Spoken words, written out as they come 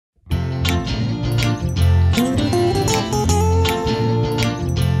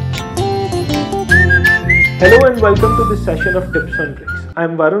Hello and welcome to this session of Tips on Bricks. I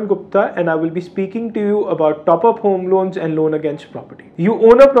am Varun Gupta and I will be speaking to you about top-up home loans and loan against property. You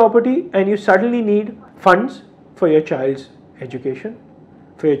own a property and you suddenly need funds for your child's education,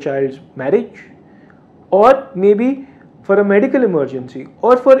 for your child's marriage, or maybe for a medical emergency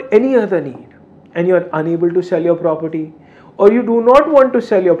or for any other need, and you are unable to sell your property or you do not want to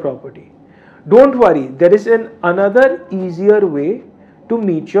sell your property. Don't worry, there is another easier way to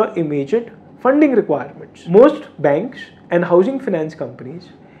meet your immediate funding requirements. Most banks and housing finance companies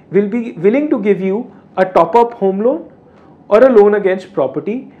will be willing to give you a top-up home loan or a loan against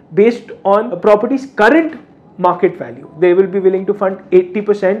property based on a property's current market value. They will be willing to fund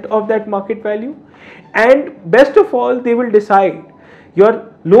 80% of that market value, and best of all, they will decide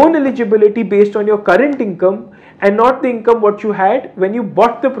your loan eligibility based on your current income and not the income what you had when you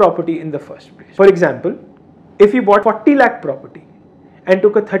bought the property in the first place. For example, if you bought 40 lakh property and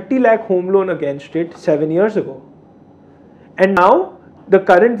took a 30 lakh home loan against it 7 years ago, and now the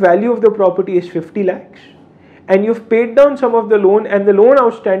current value of the property is 50 lakhs and you've paid down some of the loan and the loan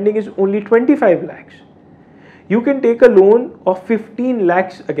outstanding is only 25 lakhs, you can take a loan of 15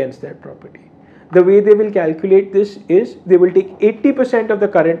 lakhs against that property. The way they will calculate this is they will take 80% of the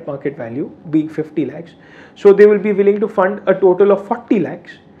current market value, being 50 lakhs. So they will be willing to fund a total of 40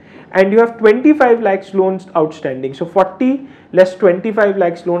 lakhs and you have 25 lakhs loans outstanding. So 40 less 25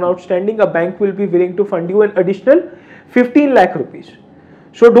 lakhs loan outstanding, a bank will be willing to fund you an additional 15 lakh rupees.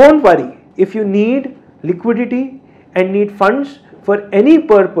 So don't worry, if you need liquidity and need funds for any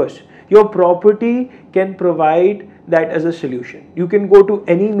purpose, your property can provide that as a solution. You can go to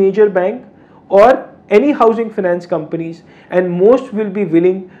any major bank or any housing finance companies and most will be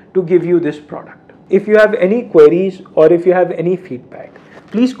willing to give you this product. If you have any queries or if you have any feedback,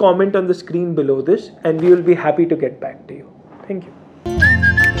 please comment on the screen below this and we will be happy to get back to you. Thank you.